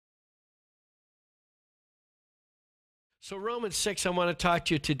So Romans 6, I want to talk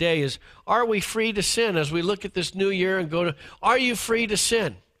to you today is, are we free to sin? As we look at this new year and go to, are you free to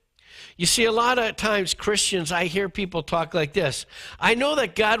sin? You see, a lot of times Christians, I hear people talk like this. I know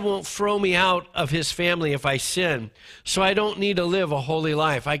that God won't throw me out of his family if I sin, so I don't need to live a holy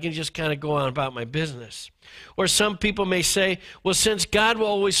life. I can just kind of go on about my business. Or some people may say, well, since God will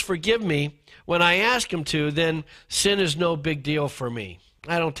always forgive me when I ask him to, then sin is no big deal for me.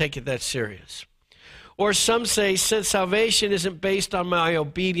 I don't take it that serious. Or some say, since salvation isn't based on my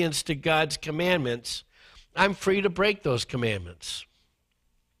obedience to God's commandments, I'm free to break those commandments.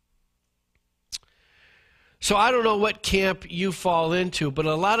 So I don't know what camp you fall into, but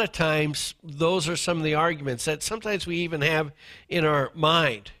a lot of times those are some of the arguments that sometimes we even have in our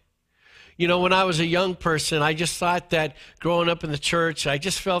mind. You know, when I was a young person, I just thought that growing up in the church, I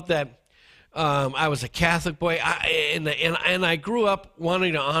just felt that I was a Catholic boy, and I grew up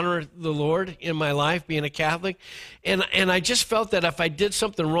wanting to honor the Lord in my life, being a Catholic, and I just felt that if I did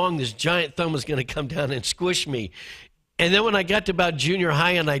something wrong, this giant thumb was going to come down and squish me. And then when I got to about junior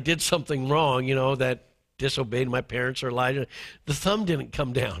high and I did something wrong, you know, that disobeyed my parents or lied, the thumb didn't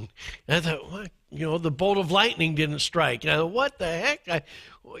come down. And I thought, what? You know, the bolt of lightning didn't strike. And I thought, what the heck?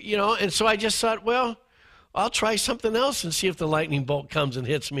 And so I just thought, well, I'll try something else and see if the lightning bolt comes and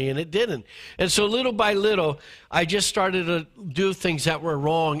hits me, and it didn't. And so little by little, I just started to do things that were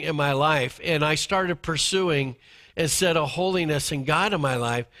wrong in my life, and I started pursuing, instead of holiness and God in my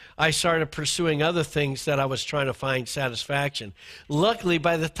life, I started pursuing other things that I was trying to find satisfaction. Luckily,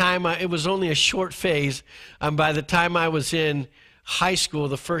 by the time it was only a short phase, by the time I was in high school,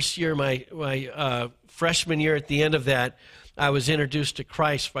 the first year, my freshman year, at the end of that, I was introduced to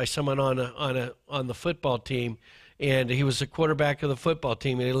Christ by someone on the football team, and he was the quarterback of the football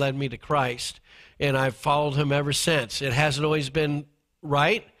team, and he led me to Christ, and I've followed him ever since. It hasn't always been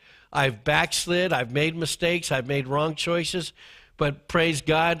right. I've backslid. I've made mistakes. I've made wrong choices, but praise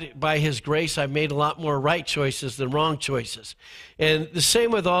God, by his grace, I've made a lot more right choices than wrong choices. And the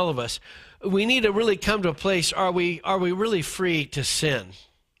same with all of us. We need to really come to a place, are we really free to sin?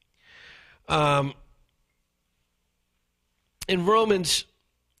 In Romans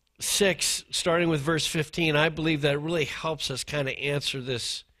 6, starting with verse 15, I believe that it really helps us kind of answer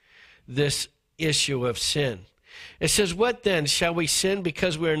this issue of sin. It says, what then? Shall we sin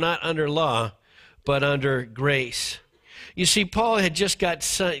because we are not under law, but under grace? You see, Paul had just got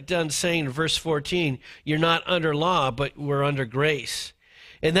done saying in verse 14, you're not under law, but we're under grace.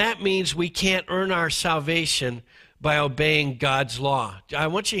 And that means we can't earn our salvation by obeying God's law. I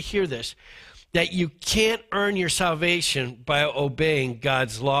want you to hear this, that you can't earn your salvation by obeying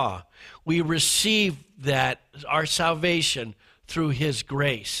God's law. We receive that, our salvation, through his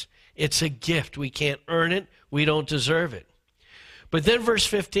grace. It's a gift. We can't earn it. We don't deserve it. But then verse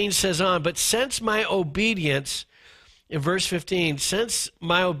 15 says on, but since my obedience, in verse 15, since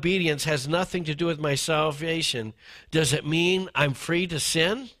my obedience has nothing to do with my salvation, does it mean I'm free to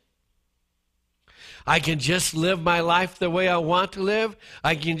sin? I can just live my life the way I want to live.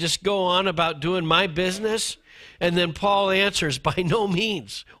 I can just go on about doing my business. And then Paul answers, by no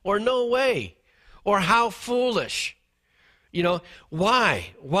means, or no way, or how foolish. You know,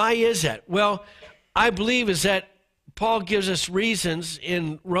 why? Why is that? Well, I believe is that Paul gives us reasons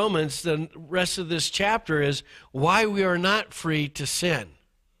in Romans, the rest of this chapter is why we are not free to sin.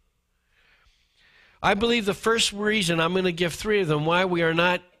 I believe the first reason, I'm going to give three of them, why we are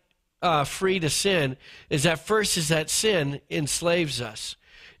not free to sin, is that first is that sin enslaves us.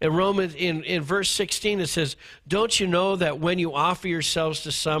 In Romans, in verse 16, it says, don't you know that when you offer yourselves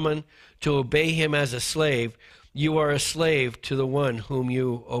to someone to obey him as a slave, you are a slave to the one whom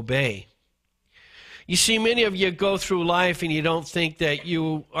you obey? You see, many of you go through life and you don't think that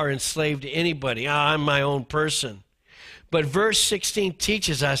you are enslaved to anybody. I'm my own person. But verse 16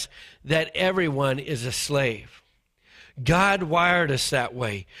 teaches us that everyone is a slave. God wired us that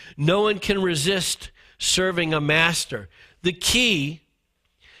way. No one can resist serving a master. The key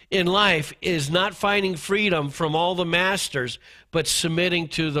in life is not finding freedom from all the masters, but submitting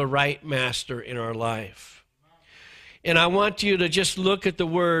to the right master in our life. And I want you to just look at the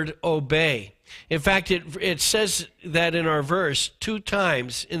word obey. In fact, it says that in our verse 2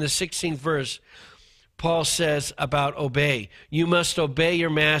 times in the 16th verse, Paul says about obey. You must obey your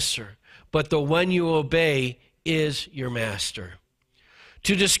master, but the one you obey is your master.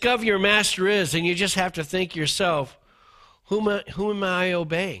 To discover your master is, and you just have to think yourself, who am I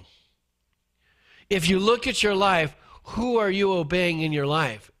obeying? If you look at your life, who are you obeying in your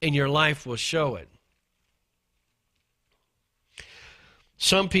life? And your life will show it.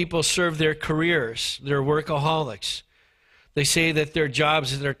 Some people serve their careers. They're workaholics. They say that their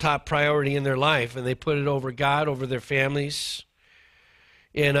jobs is their top priority in their life, and they put it over God, over their families.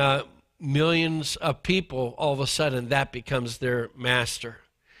 And millions of people, all of a sudden, that becomes their master.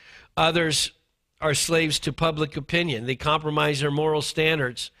 Others are slaves to public opinion. They compromise their moral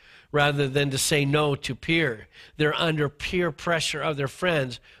standards rather than to say no to peer. They're under peer pressure of their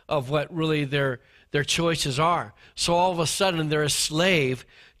friends of what really their choices are. So all of a sudden, they're a slave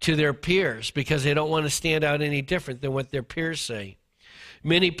to their peers because they don't want to stand out any different than what their peers say.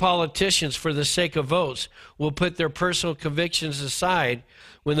 Many politicians, for the sake of votes, will put their personal convictions aside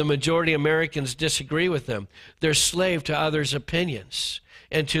when the majority of Americans disagree with them. They're slave to others' opinions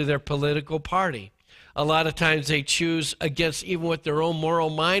and to their political party. A lot of times they choose against even what their own moral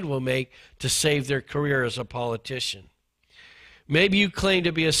mind will make to save their career as a politician. Maybe you claim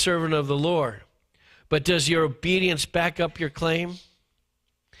to be a servant of the Lord, but does your obedience back up your claim?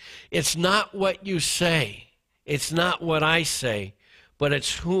 It's not what you say. It's not what I say, but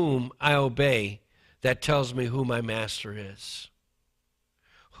it's whom I obey that tells me who my master is.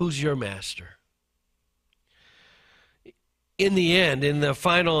 Who's your master? In the end, in the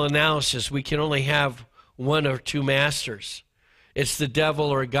final analysis, we can only have one or two masters. It's the devil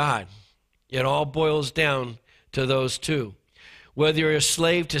or God. It all boils down to those two. Whether you're a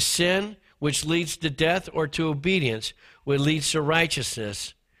slave to sin, which leads to death, or to obedience, which leads to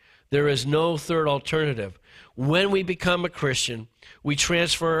righteousness, there is no third alternative. When we become a Christian, we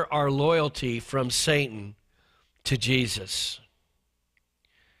transfer our loyalty from Satan to Jesus.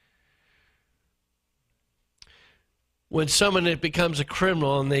 When someone becomes a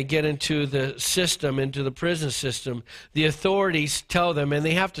criminal and they get into the system, into the prison system, the authorities tell them, and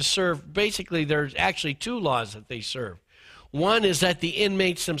they have to serve, basically there's actually two laws that they serve. One is that the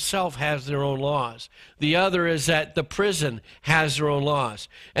inmates themselves have their own laws. The other is that the prison has their own laws.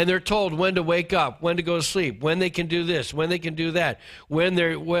 And they're told when to wake up, when to go to sleep, when they can do this, when they can do that. When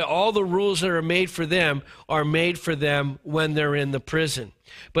all the rules that are made for them are made for them when they're in the prison.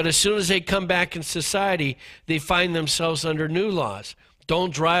 But as soon as they come back in society, they find themselves under new laws.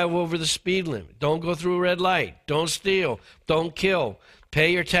 Don't drive over the speed limit. Don't go through a red light. Don't steal. Don't kill.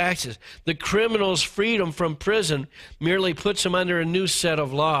 Pay your taxes. The criminal's freedom from prison merely puts him under a new set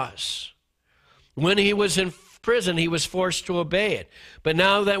of laws. When he was in prison, he was forced to obey it. But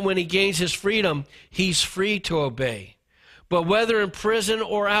now that when he gains his freedom, he's free to obey. But whether in prison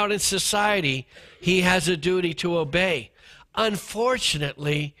or out in society, he has a duty to obey.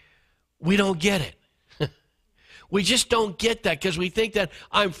 Unfortunately, we don't get it. We just don't get that because we think that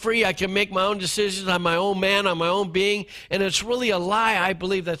I'm free, I can make my own decisions, I'm my own man, I'm my own being, and it's really a lie, I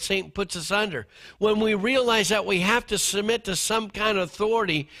believe, that Satan puts us under. When we realize that we have to submit to some kind of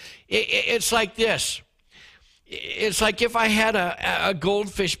authority, it's like this. It's like if I had a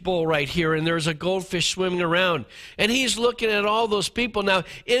goldfish bowl right here and there's a goldfish swimming around and he's looking at all those people. Now,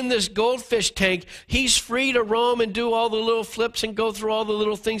 in this goldfish tank, he's free to roam and do all the little flips and go through all the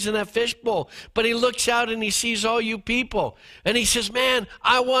little things in that fish bowl. But he looks out and he sees all you people and he says, man,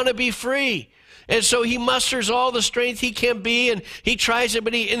 I want to be free. And so he musters all the strength he can be and he tries it.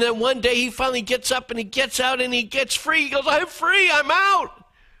 And then one day he finally gets up and he gets out and he gets free. He goes, I'm free, I'm out.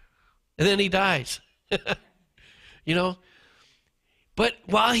 And then he dies. You know, but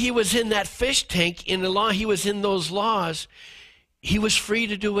while he was in that fish tank, in the law, he was in those laws, he was free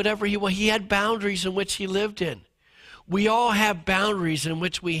to do whatever he wanted. He had boundaries in which he lived in. We all have boundaries in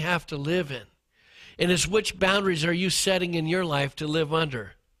which we have to live in. And it's which boundaries are you setting in your life to live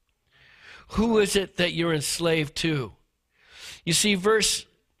under? Who is it that you're enslaved to? You see, there's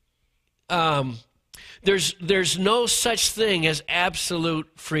no such thing as absolute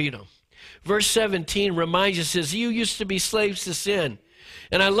freedom. Verse 17 reminds us, says, you used to be slaves to sin.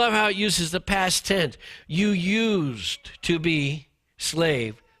 And I love how it uses the past tense. You used to be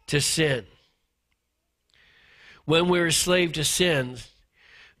slave to sin. When we were slave to sin,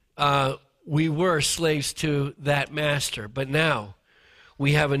 we were slaves to that master. But now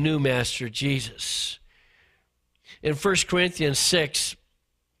we have a new master, Jesus. In 1 Corinthians 6,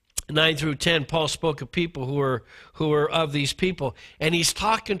 9 through 10, Paul spoke of people who were of these people. And he's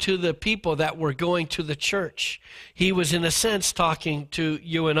talking to the people that were going to the church. He was, in a sense, talking to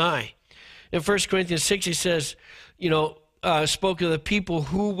you and I. In 1 Corinthians 6, he says, spoke of the people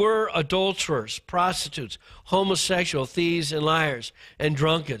who were adulterers, prostitutes, homosexual, thieves, and liars, and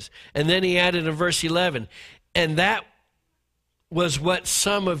drunkards. And then he added in verse 11, and that was what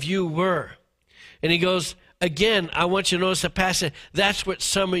some of you were. And he goes, again, I want you to notice the passage. That's what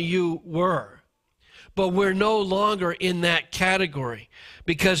some of you were. But we're no longer in that category,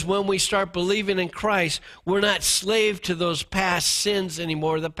 because when we start believing in Christ, we're not slave to those past sins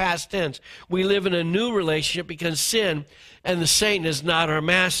anymore, the past tense. We live in a new relationship because sin and the Satan is not our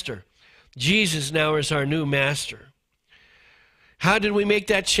master. Jesus now is our new master. How did we make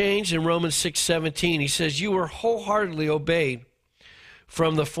that change? In Romans 6:17, he says, you were wholeheartedly obeyed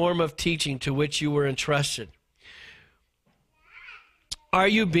from the form of teaching to which you were entrusted. Are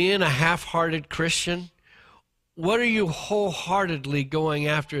you being a half-hearted Christian? What are you wholeheartedly going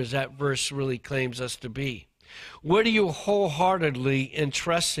after, as that verse really claims us to be? What are you wholeheartedly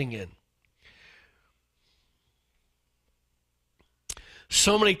entrusting in?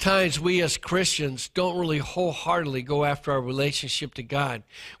 So many times we as Christians don't really wholeheartedly go after our relationship to God.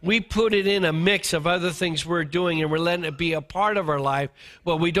 We put it in a mix of other things we're doing, and we're letting it be a part of our life,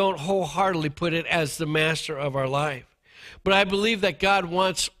 but we don't wholeheartedly put it as the master of our life. But I believe that God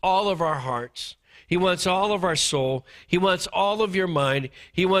wants all of our hearts. He wants all of our soul. He wants all of your mind.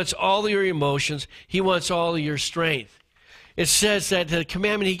 He wants all of your emotions. He wants all of your strength. It says that the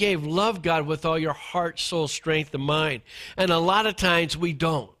commandment he gave, love God with all your heart, soul, strength, and mind. And a lot of times we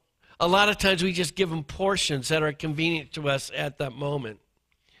don't. A lot of times we just give him portions that are convenient to us at that moment.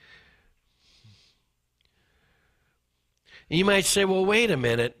 And you might say, well, wait a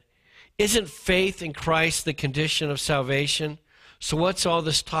minute. Isn't faith in Christ the condition of salvation? So what's all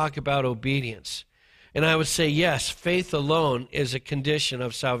this talk about obedience? And I would say, yes, faith alone is a condition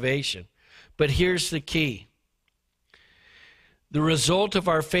of salvation. But here's the key. The result of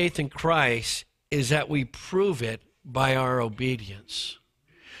our faith in Christ is that we prove it by our obedience.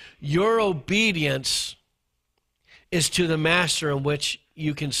 Your obedience is to the master, in which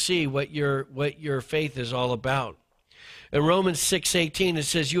you can see what your faith is all about. In Romans 6:18, it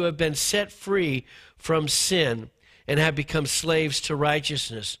says, you have been set free from sin and have become slaves to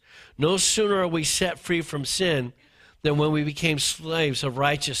righteousness. No sooner are we set free from sin than when we became slaves of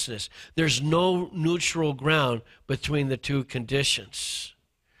righteousness. There's no neutral ground between the two conditions.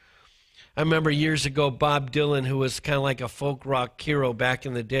 I remember years ago, Bob Dylan, who was kind of like a folk rock hero back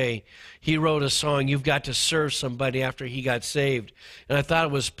in the day, he wrote a song, You've Got to Serve Somebody, after he got saved. And I thought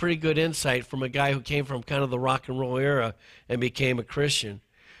it was pretty good insight from a guy who came from kind of the rock and roll era and became a Christian.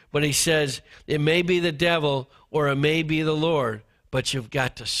 But he says, it may be the devil or it may be the Lord, but you've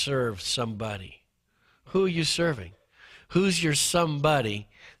got to serve somebody. Who are you serving? Who's your somebody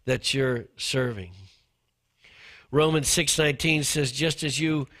that you're serving? Romans 6:19 says, just as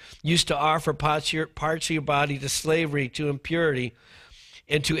you used to offer parts of your body to slavery, to impurity,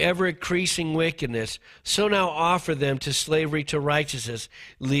 and to ever-increasing wickedness, so now offer them to slavery to righteousness,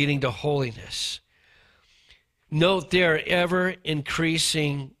 leading to holiness. Note there,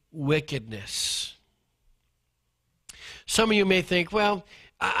 ever-increasing wickedness. Some of you may think, well,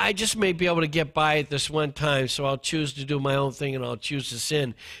 I just may be able to get by at this one time, so I'll choose to do my own thing and I'll choose to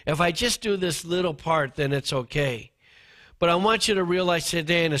sin. If I just do this little part, then it's okay. But I want you to realize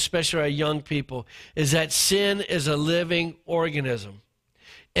today, and especially our young people, is that sin is a living organism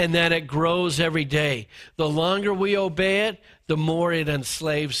and that it grows every day. The longer we obey it, the more it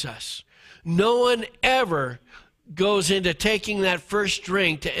enslaves us. No one ever goes into taking that first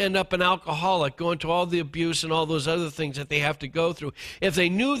drink to end up an alcoholic, going to all the abuse and all those other things that they have to go through. If they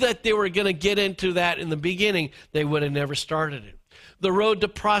knew that they were going to get into that in the beginning, they would have never started it. The road to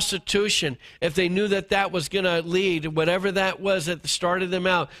prostitution, if they knew that that was going to lead, whatever that was that started them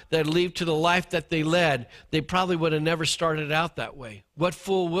out, that lead to the life that they led, they probably would have never started out that way. What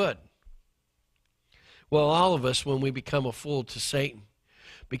fool would? Well, all of us, when we become a fool to Satan,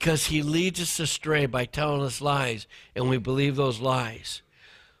 because he leads us astray by telling us lies, and we believe those lies.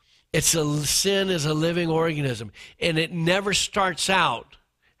 Sin is a living organism, and it never starts out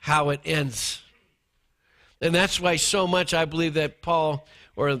how it ends. And that's why so much I believe that Paul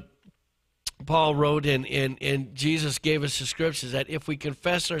wrote and Jesus gave us the scriptures, that if we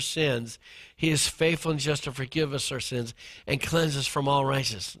confess our sins, he is faithful and just to forgive us our sins and cleanse us from all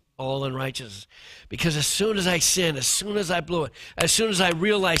unrighteousness. Because as soon as I sin, as soon as I blow it, as soon as I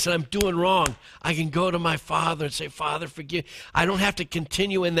realize that I'm doing wrong, I can go to my Father and say, Father, forgive. I don't have to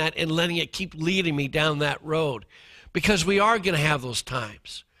continue in that and letting it keep leading me down that road. Because we are going to have those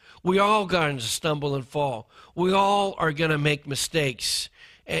times. We all going to stumble and fall. We all are going to make mistakes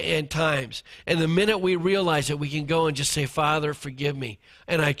and times. And the minute we realize it, we can go and just say, Father, forgive me.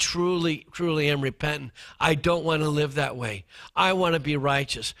 And I truly, truly am repentant. I don't want to live that way. I want to be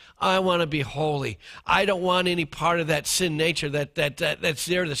righteous. I want to be holy. I don't want any part of that sin nature that's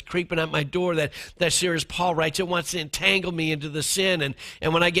there, that's creeping at my door, that's there, as Paul writes. It wants to entangle me into the sin.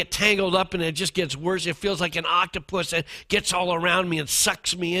 And when I get tangled up and it just gets worse, it feels like an octopus that gets all around me and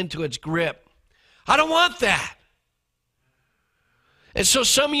sucks me into its grip. I don't want that. And so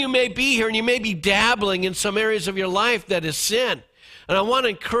some of you may be here and you may be dabbling in some areas of your life that is sin. And I want to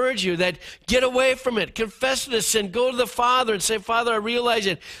encourage you that get away from it. Confess this sin. Go to the Father and say, Father, I realize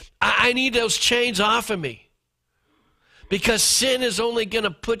it. I need those chains off of me. Because sin is only going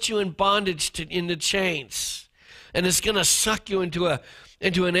to put you in bondage in the chains. And it's going to suck you into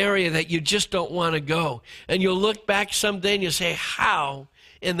an area that you just don't want to go. And you'll look back someday and you'll say, how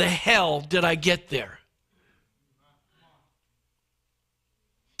in the hell did I get there?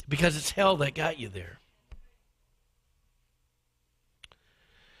 Because it's hell that got you there.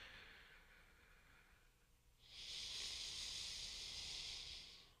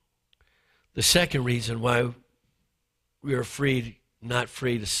 The second reason why we are not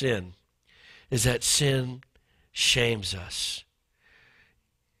free to sin, is that sin shames us.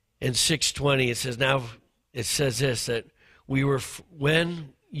 In 6:20 it says this, that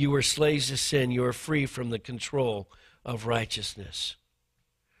when you were slaves to sin, you were free from the control of righteousness.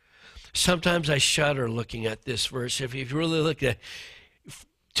 Sometimes I shudder looking at this verse. If you really look at it,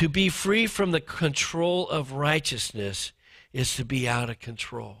 to be free from the control of righteousness is to be out of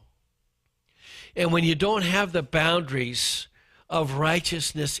control. And when you don't have the boundaries of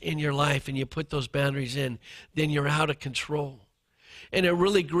righteousness in your life and you put those boundaries in, then you're out of control. And it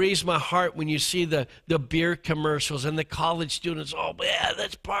really grieves my heart when you see the beer commercials and the college students, oh, yeah,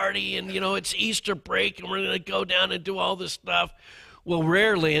 let's party, and, it's Easter break, and we're going to go down and do all this stuff. Well,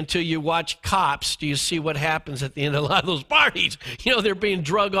 rarely until you watch Cops do you see what happens at the end of a lot of those parties. They're being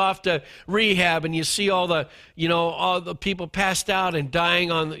drug off to rehab, and you see all the people passed out and dying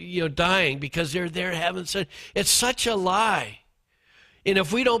dying because they're there having sex. It's such a lie. And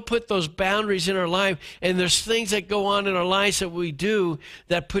if we don't put those boundaries in our life, and there's things that go on in our lives that we do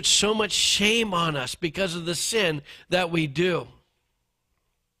that put so much shame on us because of the sin that we do.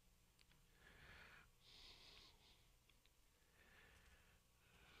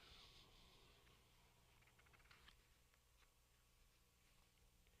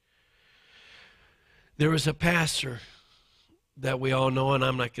 There was a pastor that we all know, and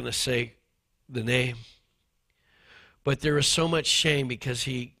I'm not going to say the name, but there was so much shame because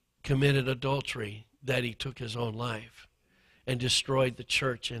he committed adultery that he took his own life and destroyed the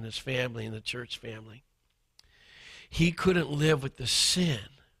church and his family and the church family. He couldn't live with the sin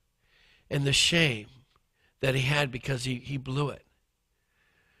and the shame that he had because he blew it.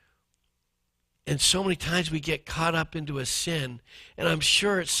 And so many times we get caught up into a sin, and I'm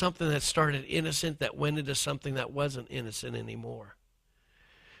sure it's something that started innocent that went into something that wasn't innocent anymore.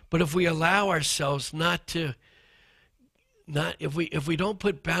 But if we allow ourselves if we don't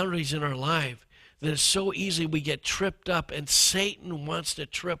put boundaries in our life, then it's so easy we get tripped up, and Satan wants to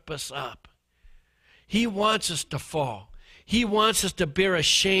trip us up. He wants us to fall. He wants us to bear a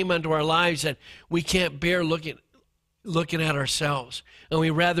shame unto our lives that we can't bear looking at ourselves, and we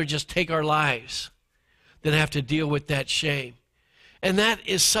rather just take our lives than have to deal with that shame. And that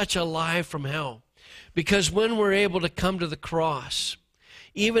is such a lie from hell, because when we're able to come to the cross,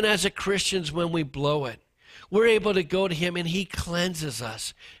 even as a Christians, when we blow it, we're able to go to him, and he cleanses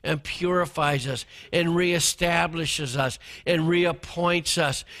us and purifies us and reestablishes us and reappoints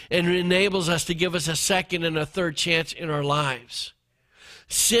us and enables us to give us a second and a third chance in our lives.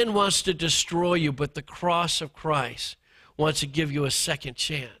 Sin wants to destroy you, but the cross of Christ wants to give you a second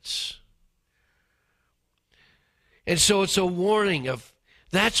chance. And so it's a warning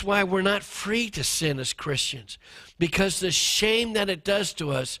that's why we're not free to sin as Christians, because the shame that it does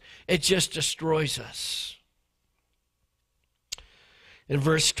to us, it just destroys us. In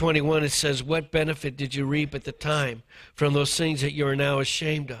verse 21, it says, what benefit did you reap at the time from those things that you are now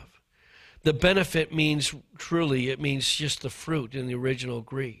ashamed of? The benefit means just the fruit in the original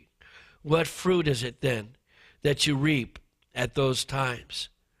Greek. What fruit is it then that you reap at those times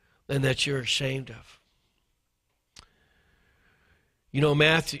and that you're ashamed of?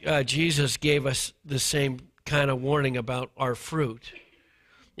 Jesus gave us the same kind of warning about our fruit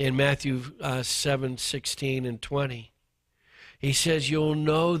in Matthew 7:16 and 20. He says, you'll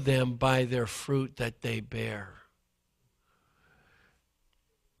know them by their fruit that they bear.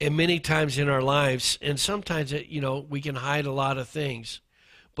 And many times in our lives, and sometimes, we can hide a lot of things,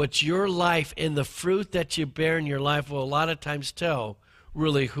 but your life and the fruit that you bear in your life will a lot of times tell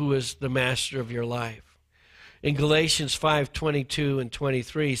really who is the master of your life. In Galatians 5:22 and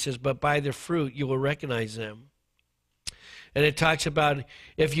 23, he says, but by their fruit you will recognize them. And it talks about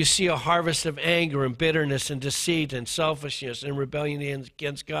if you see a harvest of anger and bitterness and deceit and selfishness and rebellion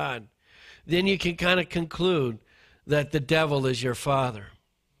against God, then you can kind of conclude that the devil is your father.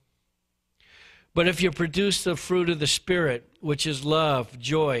 But if you produce the fruit of the Spirit, which is love,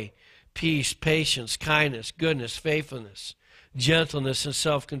 joy, peace, patience, kindness, goodness, faithfulness, gentleness, and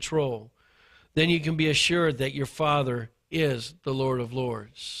self-control, then you can be assured that your Father is the Lord of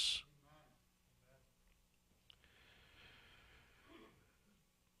Lords.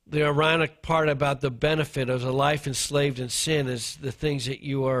 The ironic part about the benefit of a life enslaved in sin is the things that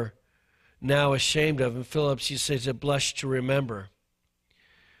you are now ashamed of. In Philippians, he says, "A blush to remember."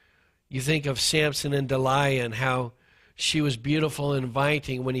 You think of Samson and Delilah and how she was beautiful and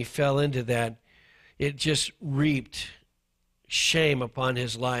inviting. When he fell into that, it just reaped shame upon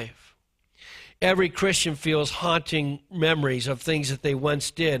his life. Every Christian feels haunting memories of things that they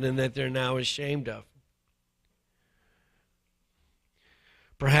once did and that they're now ashamed of.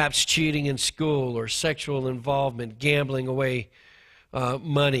 Perhaps cheating in school or sexual involvement, gambling away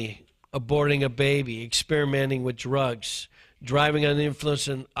money, aborting a baby, experimenting with drugs, driving under the influence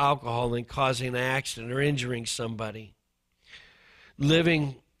of alcohol and causing an accident or injuring somebody.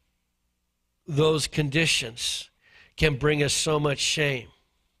 Living those conditions can bring us so much shame.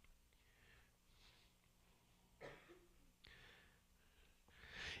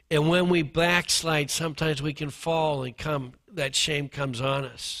 And when we backslide, sometimes we can fall and that shame comes on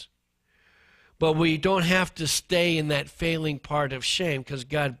us. But we don't have to stay in that failing part of shame, because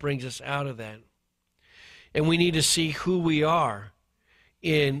God brings us out of that. And we need to see who we are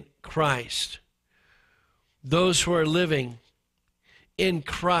in Christ. Those who are living in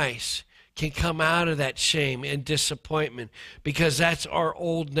Christ can come out of that shame and disappointment, because that's our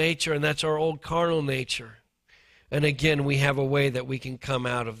old nature and that's our old carnal nature. And again, we have a way that we can come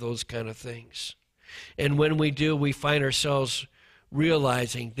out of those kind of things. And when we do, we find ourselves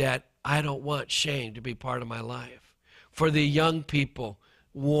realizing that I don't want shame to be part of my life. For the young people,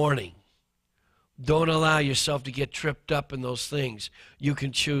 warning. Don't allow yourself to get tripped up in those things. You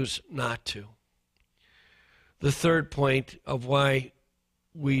can choose not to. The third point of why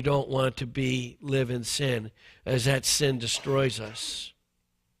we don't want to live in sin is that sin destroys us.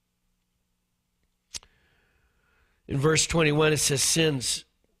 In verse 21, it says,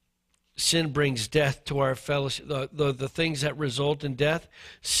 sin brings death to our fellowship. The things that result in death,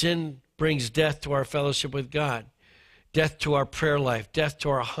 sin brings death to our fellowship with God, death to our prayer life, death to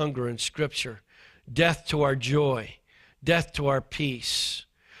our hunger in Scripture, death to our joy, death to our peace.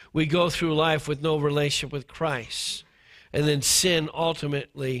 We go through life with no relationship with Christ, and then sin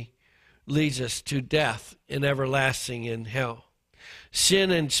ultimately leads us to death and everlasting in hell.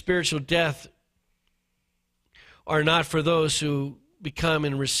 Sin and spiritual death are not for those who become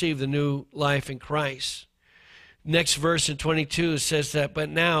and receive the new life in Christ. Next verse in 22 says that, but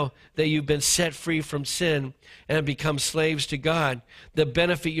now that you've been set free from sin and have become slaves to God, the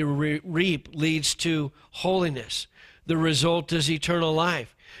benefit you reap leads to holiness. The result is eternal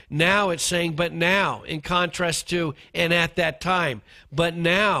life. Now it's saying, but now, in contrast to, and at that time. But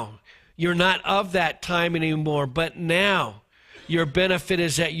now, you're not of that time anymore, but now. Your benefit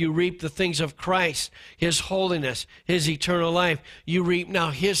is that you reap the things of Christ, His holiness, His eternal life. You reap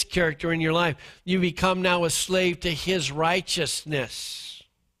now His character in your life. You become now a slave to His righteousness.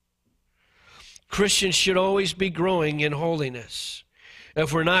 Christians should always be growing in holiness.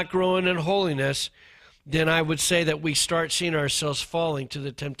 If we're not growing in holiness, then I would say that we start seeing ourselves falling to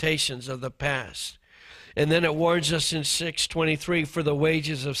the temptations of the past. And then it warns us in 6:23, for the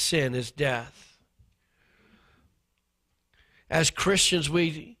wages of sin is death. As Christians,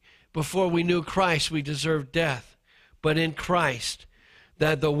 before we knew Christ, we deserved death. But in Christ,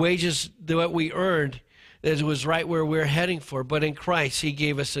 that the wages that we earned, that was right where we're heading for. But in Christ, He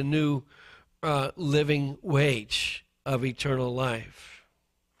gave us a new living wage of eternal life.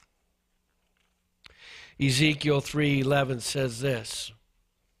 Ezekiel 3:11 says this.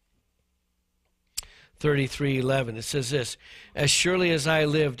 33:11, it says this, as surely as I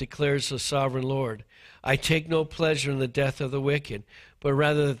live, declares the sovereign Lord, I take no pleasure in the death of the wicked, but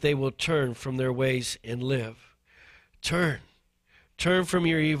rather that they will turn from their ways and live. Turn from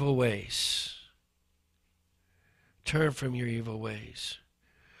your evil ways. Turn from your evil ways.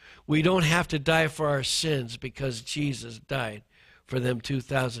 We don't have to die for our sins because Jesus died for them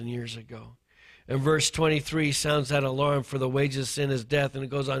 2,000 years ago. And verse 23 sounds that alarm, for the wages of sin is death, and it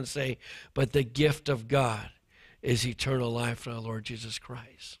goes on to say, but the gift of God is eternal life in our Lord Jesus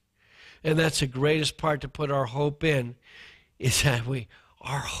Christ. And that's the greatest part to put our hope in, is that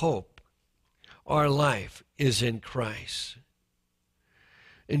our hope, our life is in Christ.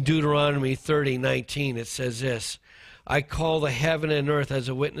 In Deuteronomy 30:19, it says this, I call the heaven and earth as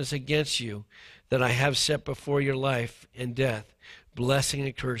a witness against you, that I have set before your life and death, blessing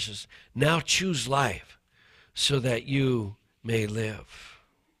and curses. Now choose life so that you may live.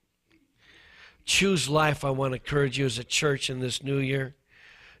 Choose life. I want to encourage you as a church in this new year.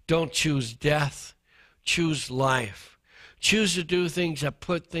 Don't choose death. Choose life. Choose to do things that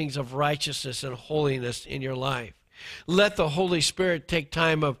put things of righteousness and holiness in your life. Let the Holy Spirit take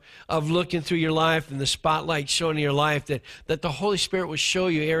time of looking through your life and the spotlight showing your life, that the Holy Spirit will show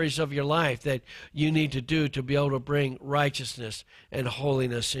you areas of your life that you need to do to be able to bring righteousness and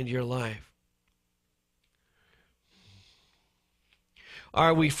holiness into your life.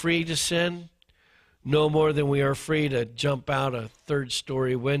 Are we free to sin? No more than we are free to jump out a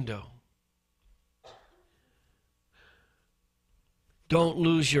third-story window. Don't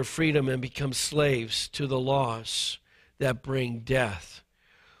lose your freedom and become slaves to the laws that bring death,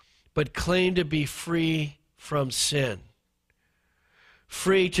 but claim to be free from sin,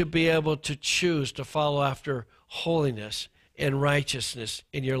 free to be able to choose to follow after holiness and righteousness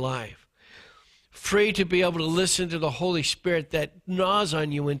in your life, free to be able to listen to the Holy Spirit that gnaws on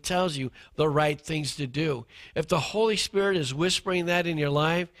you and tells you the right things to do. If the Holy Spirit is whispering that in your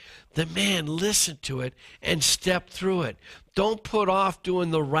life, then man, listen to it and step through it. Don't put off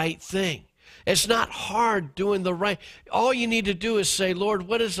doing the right thing. It's not hard doing the right. All you need to do is say, Lord,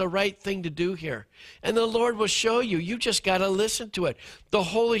 what is the right thing to do here? And the Lord will show you. You just got to listen to it. The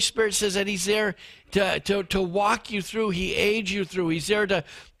Holy Spirit says that he's there to walk you through. He aids you through. He's there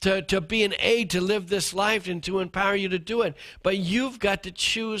to be an aid to live this life and to empower you to do it. But you've got to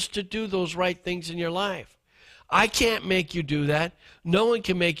choose to do those right things in your life. I can't make you do that. No one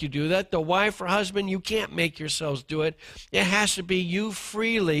can make you do that. The wife or husband, you can't make yourselves do it. It has to be you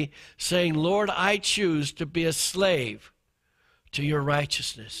freely saying, Lord, I choose to be a slave to your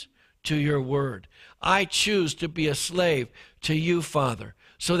righteousness, to your word. I choose to be a slave to you, Father,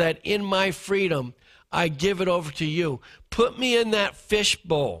 so that in my freedom, I give it over to you. Put me in that fish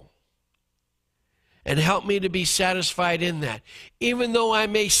bowl and help me to be satisfied in that. Even though I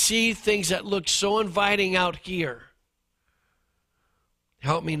may see things that look so inviting out here,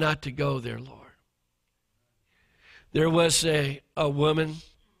 help me not to go there, Lord. There was a woman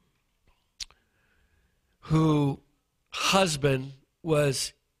whose husband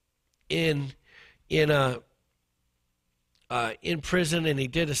was in prison, and he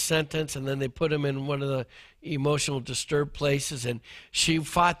did a sentence, and then they put him in one of the emotional disturbed places, and she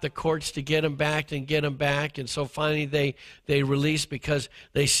fought the courts to get him back, and so finally they released, because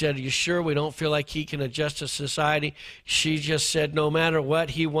they said, are you sure? We don't feel like he can adjust to society. She just said no matter what,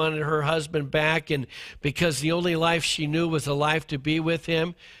 he wanted her husband back, and because the only life she knew was a life to be with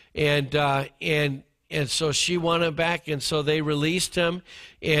him, and so she wanted him back, and so they released him,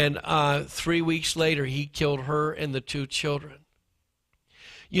 and 3 weeks later, he killed her and the 2 children.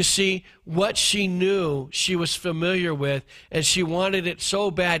 You see, what she knew, she was familiar with, and she wanted it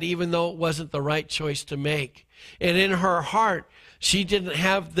so bad, even though it wasn't the right choice to make. And in her heart, she didn't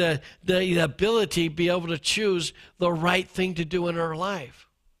have the ability to be able to choose the right thing to do in her life.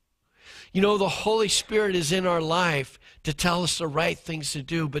 You know, the Holy Spirit is in our life to tell us the right things to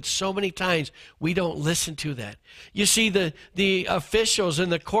do, but so many times we don't listen to that. You see, the officials in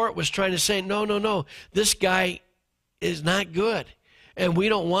the court was trying to say, no, this guy is not good, and we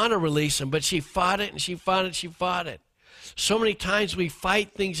don't want to release him, but she fought it, and she fought it, she fought it. So many times we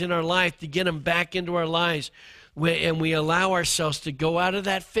fight things in our life to get them back into our lives, and we allow ourselves to go out of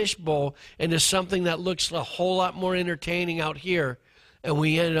that fishbowl into something that looks a whole lot more entertaining out here, and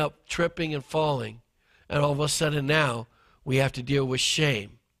we end up tripping and falling. And all of a sudden now, we have to deal with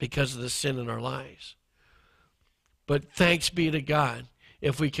shame because of the sin in our lives. But thanks be to God,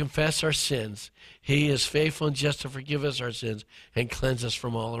 if we confess our sins, he is faithful and just to forgive us our sins and cleanse us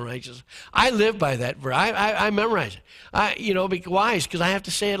from all unrighteousness. I live by that verse. I memorize it. Why? Because I have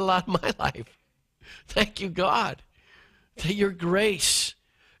to say it a lot in my life. Thank you, God, that your grace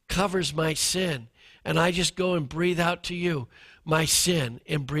covers my sin. And I just go and breathe out to you my sin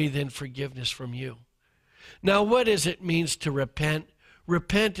and breathe in forgiveness from you. Now, what does it mean to repent?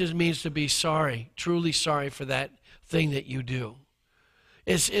 Repent means to be sorry, truly sorry for that thing that you do.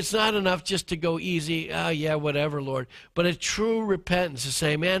 It's not enough just to go easy, yeah, whatever, Lord. But a true repentance to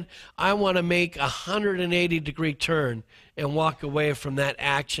say, man, I want to make a 180-degree turn and walk away from that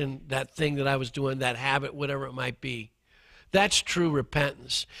action, that thing that I was doing, that habit, whatever it might be. That's true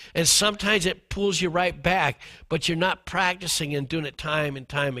repentance. And sometimes it pulls you right back, but you're not practicing and doing it time and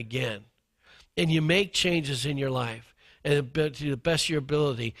time again. And you make changes in your life, and to the best of your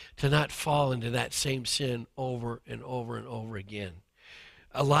ability to not fall into that same sin over and over and over again.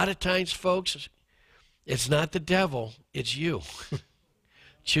 A lot of times, folks, it's not the devil, it's you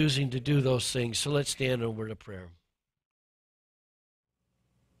choosing to do those things. So let's stand in a word of prayer.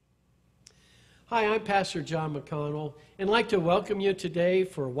 Hi, I'm Pastor John McConnell, and I'd like to welcome you today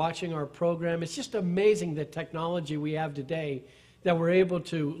for watching our program. It's just amazing the technology we have today that we're able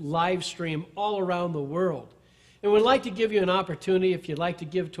to live stream all around the world. And we'd like to give you an opportunity, if you'd like to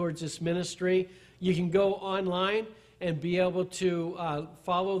give towards this ministry, you can go online and be able to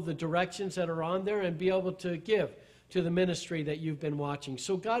follow the directions that are on there and be able to give to the ministry that you've been watching.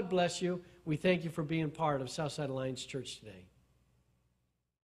 So God bless you. We thank you for being part of Southside Alliance Church today.